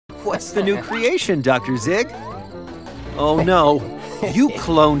What's the new creation, Dr. Zig? Oh no, you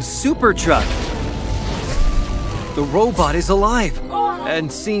cloned SuperTruck. The robot is alive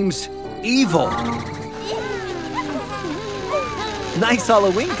and seems evil. Nice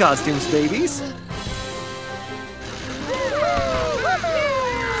Halloween costumes, babies.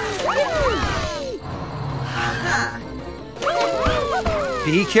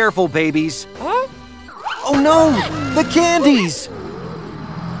 Be careful, babies. Oh no, the candies!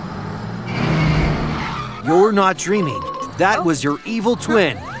 You're not dreaming. That was your evil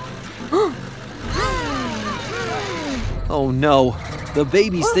twin. Oh no, the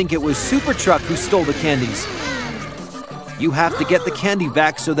babies think it was SuperTruck who stole the candies. You have to get the candy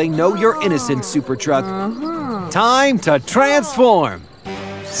back so they know you're innocent, SuperTruck. Time to transform!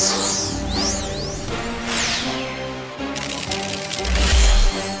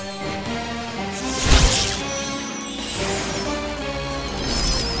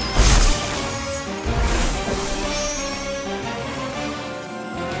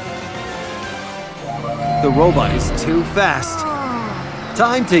 The robot is too fast.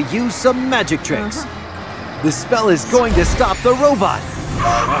 Time to use some magic tricks. The spell is going to stop the robot.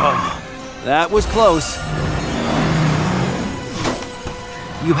 Oh, that was close.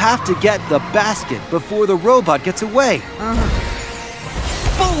 You have to get the basket before the robot gets away.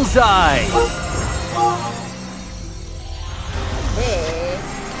 Bullseye!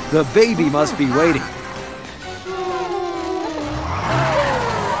 The baby must be waiting.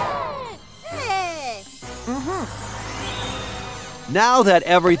 Now that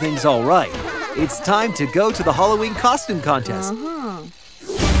everything's all right, it's time to go to the Halloween costume contest.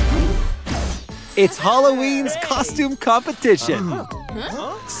 It's Halloween's costume competition.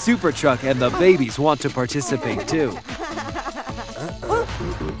 SuperTruck and the babies want to participate too.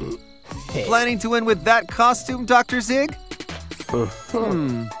 Planning to win with that costume, Dr. Zig?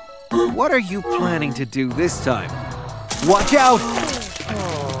 What are you planning to do this time? Watch out!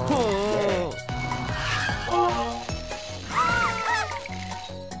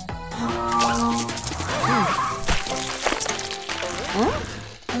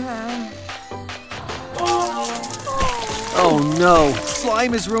 Oh no,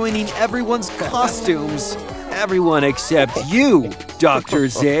 slime is ruining everyone's costumes. Everyone except you, Dr.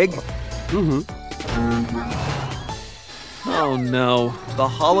 Zig. Oh no, the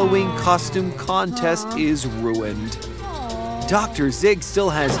Halloween costume contest is ruined. Dr. Zig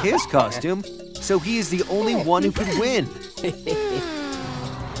still has his costume, so he is the only one who can win.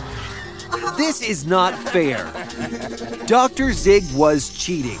 This is not fair. Dr. Zig was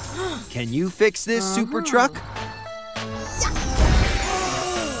cheating. Can you fix this, SuperTruck?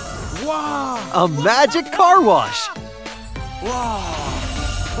 Wow! A magic car wash! Wow!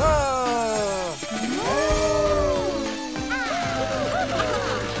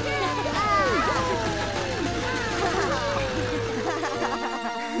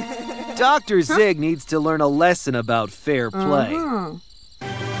 Dr. Zig needs to learn a lesson about fair play.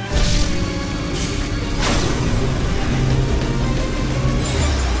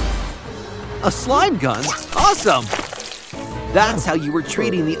 A slime gun? Awesome! That's how you were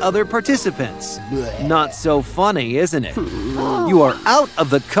treating the other participants. Not so funny, isn't it? You are out of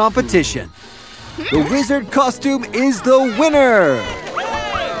the competition. The wizard costume is the winner!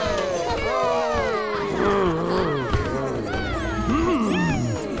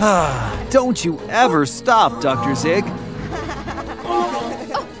 Don't you ever stop, Dr. Zig.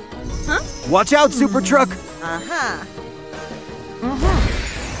 Watch out, SuperTruck!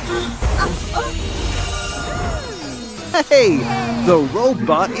 Hey, the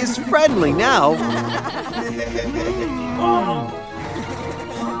robot is friendly now.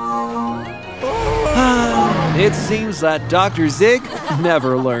 It seems that Dr. Zig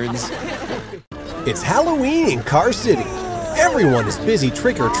never learns. It's Halloween in Car City. Everyone is busy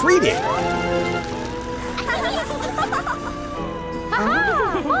trick-or-treating.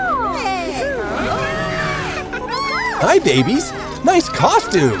 Hi, babies. Nice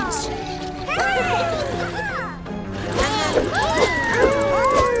costumes.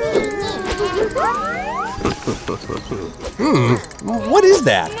 What is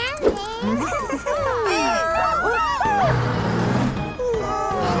that?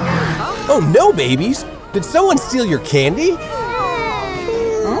 Oh no, babies! Did someone steal your candy?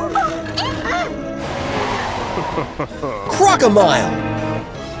 Crocomile!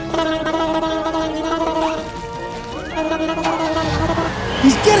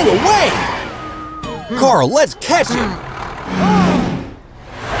 He's getting away! Carl, let's catch him!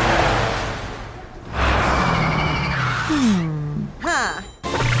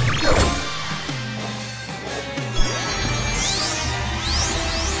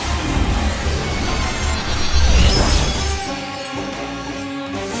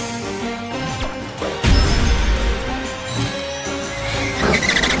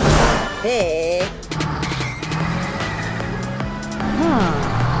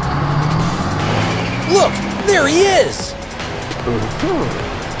 There he is!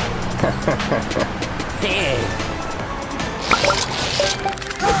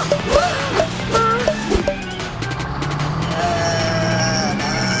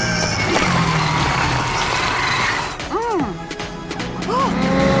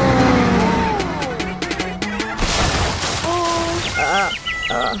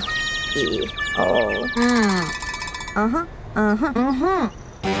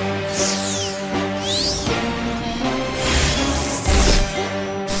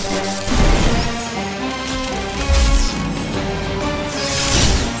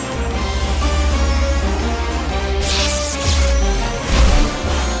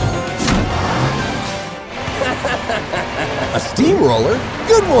 A steamroller?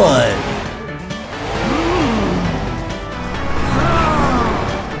 Good one!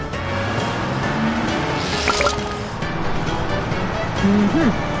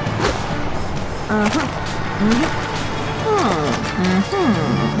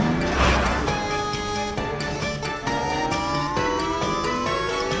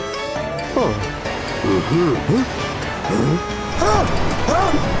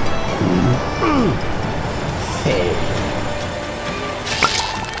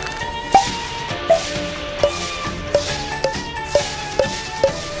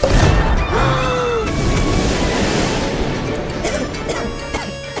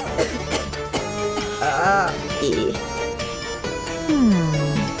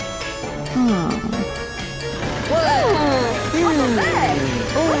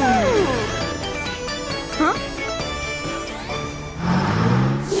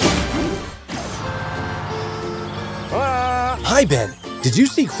 Hi, Ben. Did you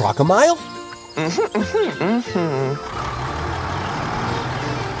see Crocomile?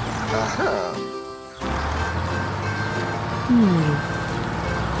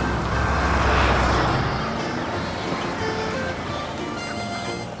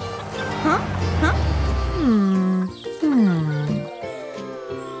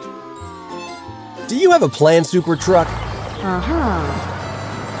 Do you have a plan, SuperTruck?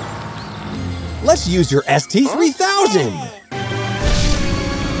 Let's use your ST-3000!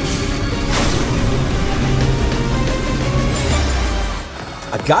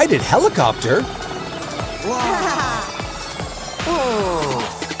 A guided helicopter?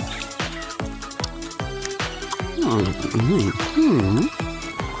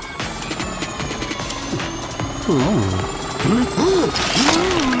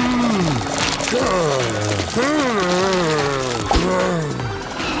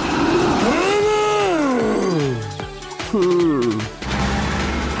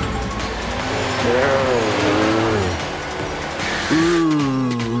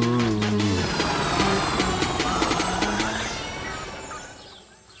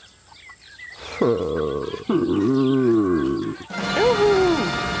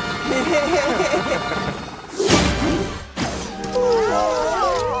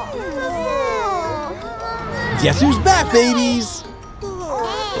 Guess who's back, babies?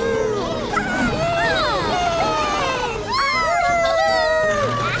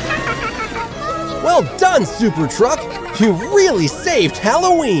 Well done, SuperTruck! You really saved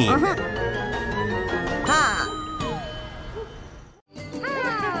Halloween!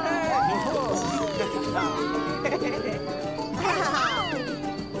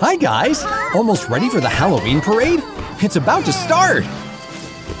 Hi, guys! Almost ready for the Halloween parade? It's about to start!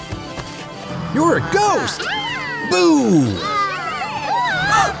 You're a ghost! Boo!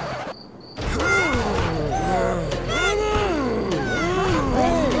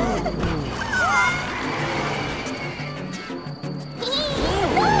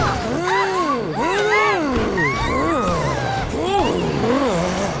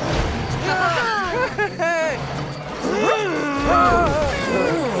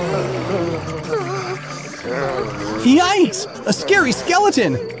 Yikes! A scary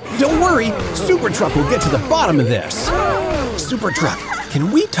skeleton! Don't worry, SuperTruck will get to the bottom of this. SuperTruck,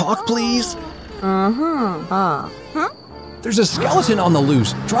 can we talk, please? There's a skeleton on the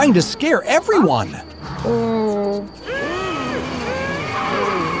loose, trying to scare everyone.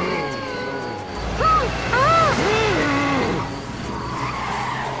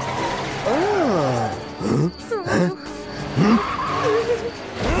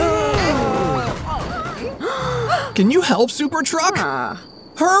 Can you help, SuperTruck?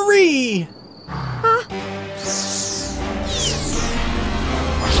 Hurry!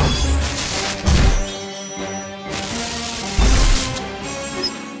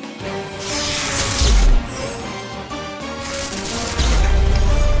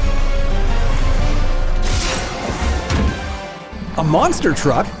 A monster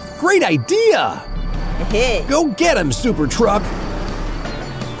truck? Great idea! Go get him, SuperTruck!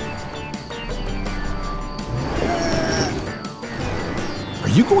 Are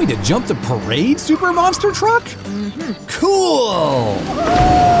you going to jump the parade, Super Monster Truck? Cool!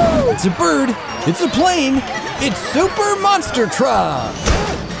 It's a bird, it's a plane, it's Super Monster Truck!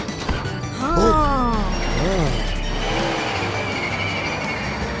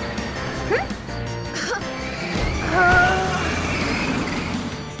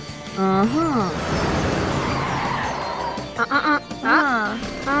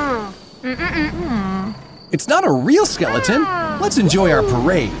 It's not a real skeleton. Let's enjoy our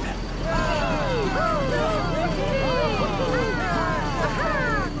parade.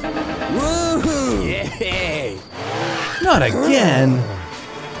 Woohoo! Yeah. Not again.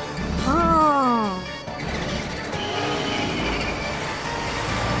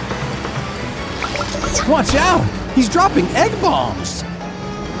 Watch out! He's dropping egg bombs.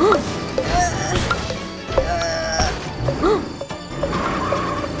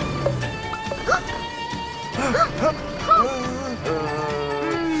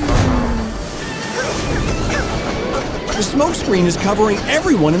 The smoke screen is covering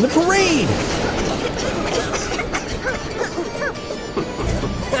everyone in the parade.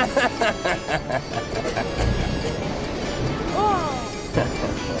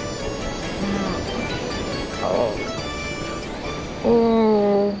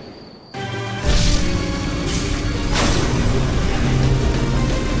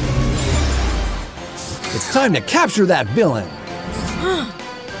 It's time to capture that villain.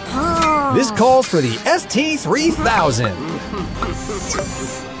 This calls for the ST-3000.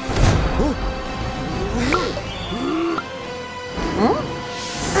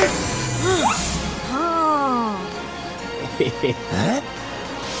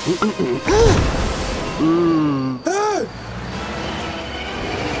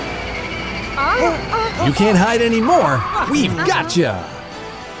 You can't hide anymore. We've gotcha.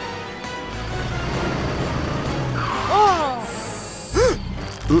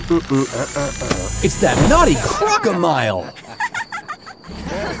 It's that naughty crocodile!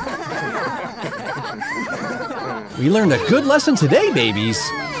 We learned a good lesson today, babies.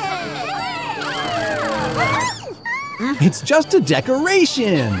 It's just a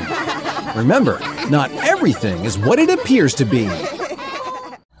decoration. Remember, not everything is what it appears to be.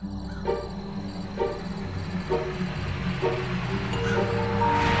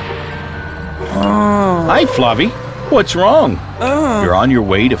 Hi, Fluffy. What's wrong? You're on your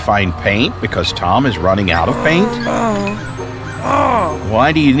way to find paint because Tom is running out of paint?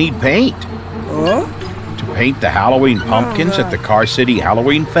 Why do you need paint? To paint the Halloween pumpkins at the Car City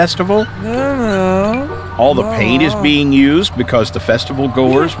Halloween Festival? All the paint is being used because the festival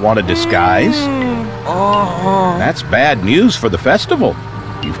goers want a disguise? That's bad news for the festival.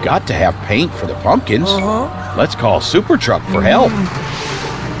 You've got to have paint for the pumpkins. Let's call SuperTruck for help.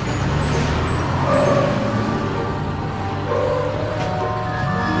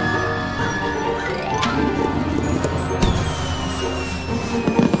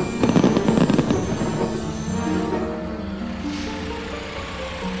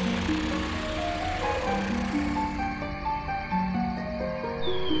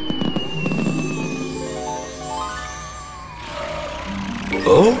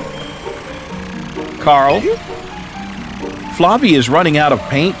 Carl, Flavie is running out of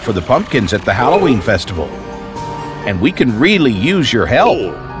paint for the pumpkins at the Halloween Festival, and we can really use your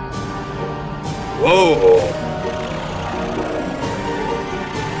help. Whoa!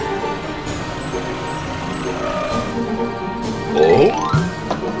 Oh?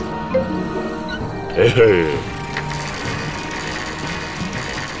 Hey!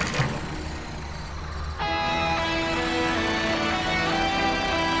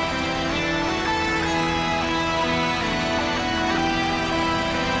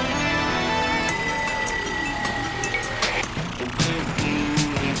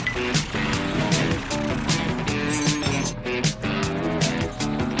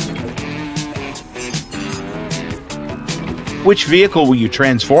 Which vehicle will you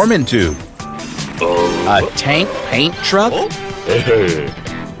transform into? A tank paint truck? Hey!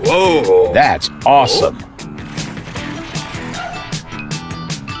 Whoa! That's awesome.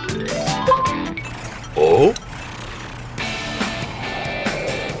 Oh?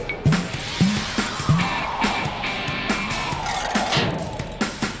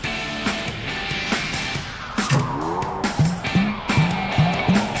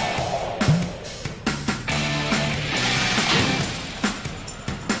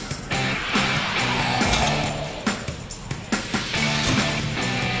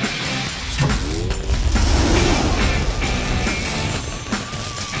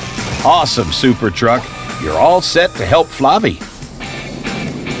 Awesome, SuperTruck. You're all set to help Flavie.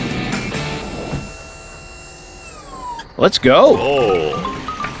 Let's go. Oh.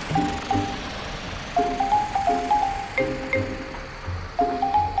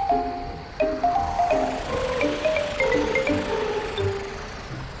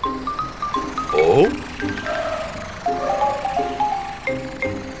 Oh.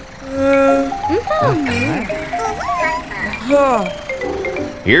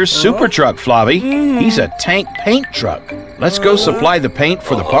 Here's SuperTruck, Flavie. He's a tank paint truck. Let's go supply the paint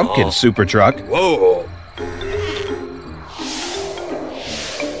for the pumpkins, SuperTruck. Whoa.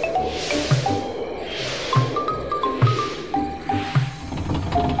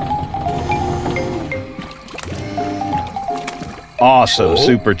 Awesome,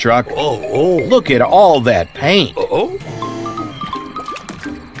 SuperTruck. Oh. Look at all that paint. Oh.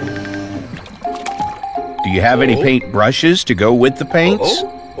 Do you have any paint brushes to go with the paints?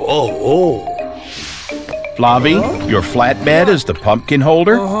 Oh. Flavie, your flatbed is the pumpkin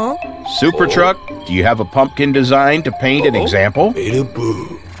holder. SuperTruck, do you have a pumpkin design to paint an example?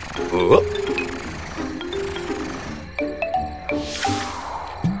 Boo.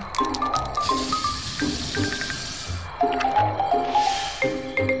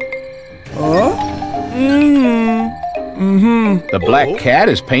 The black cat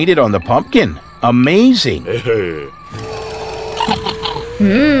is painted on the pumpkin. Amazing.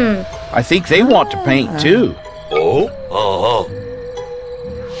 I think they want to paint too. Oh.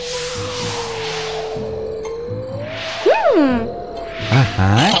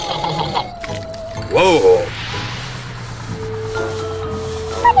 Whoa.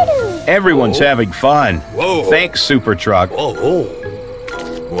 Everyone's having fun. Whoa. Thanks, SuperTruck. Oh.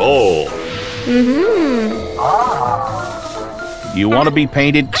 Whoa. You want to be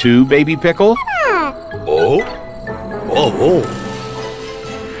painted too, Baby Pickle? Oh.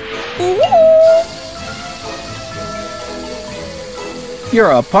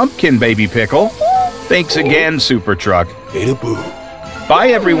 You're a pumpkin, Baby Pickle. Thanks again, SuperTruck. Boo. Bye,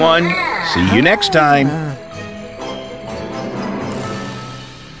 everyone. See you next time.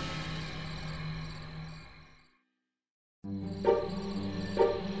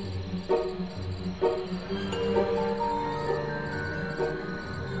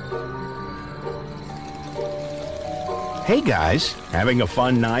 Hey guys, having a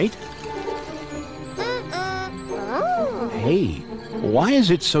fun night? Hey, why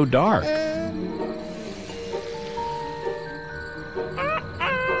is it so dark?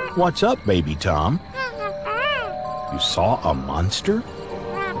 What's up, Baby Tom? You saw a monster?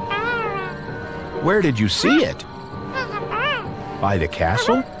 Where did you see it? By the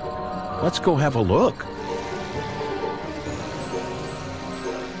castle? Let's go have a look.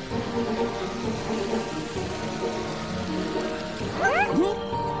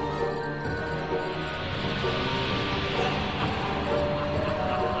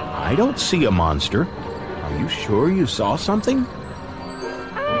 I don't see a monster. Are you sure you saw something?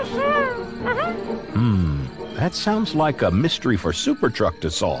 That sounds like a mystery for SuperTruck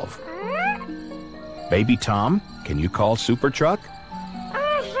to solve. Baby Tom, can you call SuperTruck?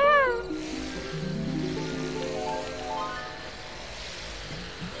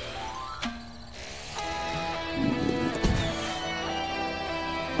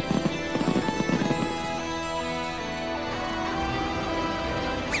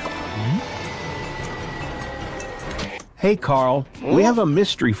 Hey, Carl, we have a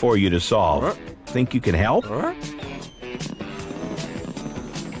mystery for you to solve. Think you can help?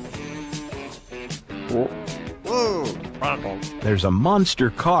 There's a monster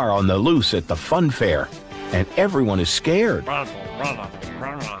car on the loose at the fun fair, and everyone is scared.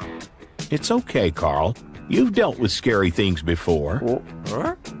 It's okay, Carl. You've dealt with scary things before.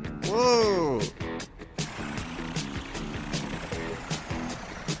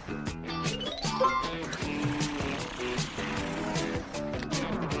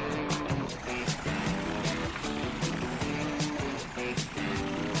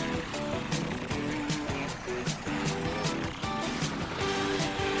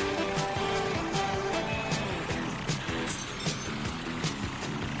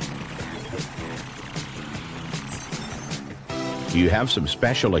 Do you have some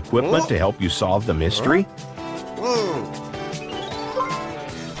special equipment to help you solve the mystery?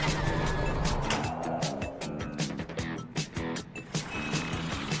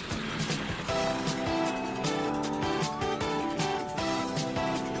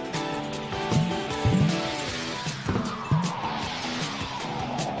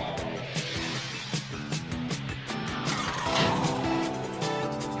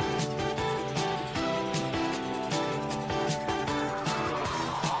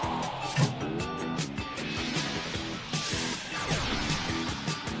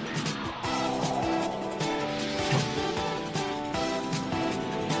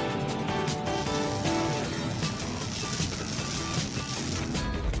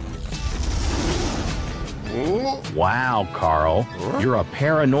 Wow, Carl, you're a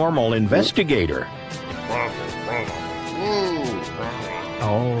paranormal investigator.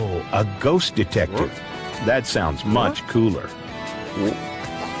 Oh, a ghost detective. That sounds much cooler.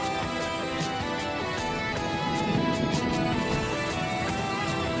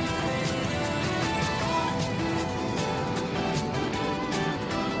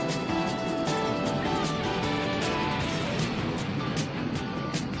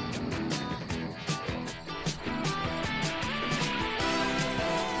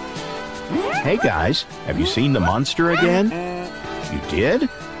 Hey guys, have you seen the monster again? You did?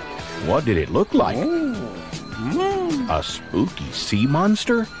 What did it look like? A spooky sea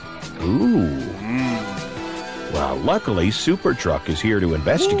monster? Ooh. Well, luckily SuperTruck is here to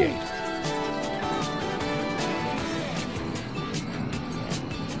investigate.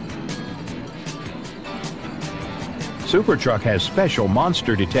 SuperTruck has special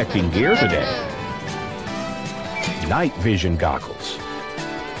monster detecting gear today. Night vision goggles.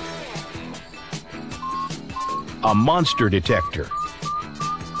 A monster detector.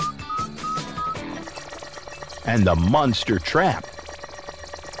 And the monster trap.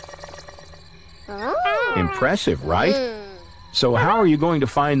 Impressive, right? So how are you going to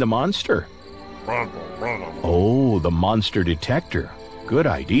find the monster? Oh, the monster detector. Good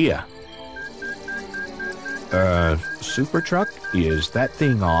idea. SuperTruck, is that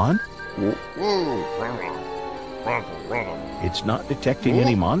thing on? It's not detecting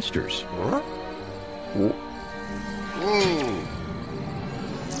any monsters.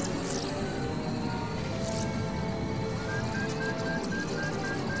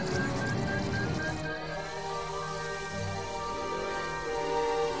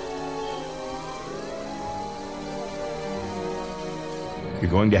 You're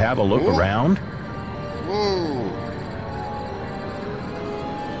going to have a look around?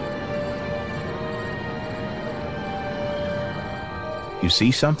 You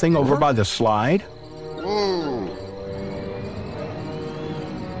see something over by the slide?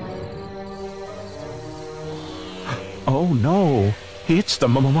 Oh no, it's the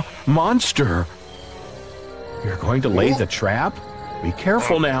monster. You're going to lay the trap? Be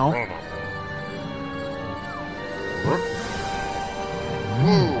careful now.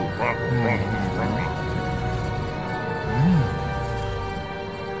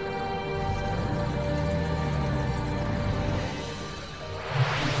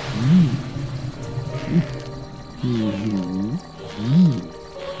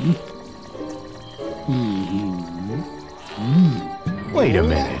 Wait a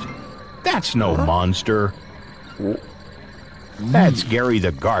minute. That's no monster. That's Gary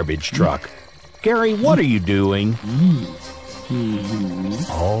the garbage truck. Gary, what are you doing?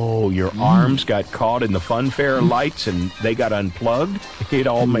 Oh, your arms got caught in the funfair lights and they got unplugged? It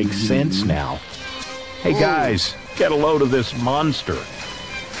all makes sense now. Hey guys, get a load of this monster.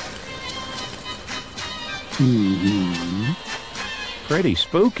 Pretty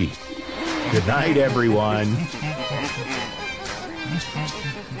spooky. Good night, everyone.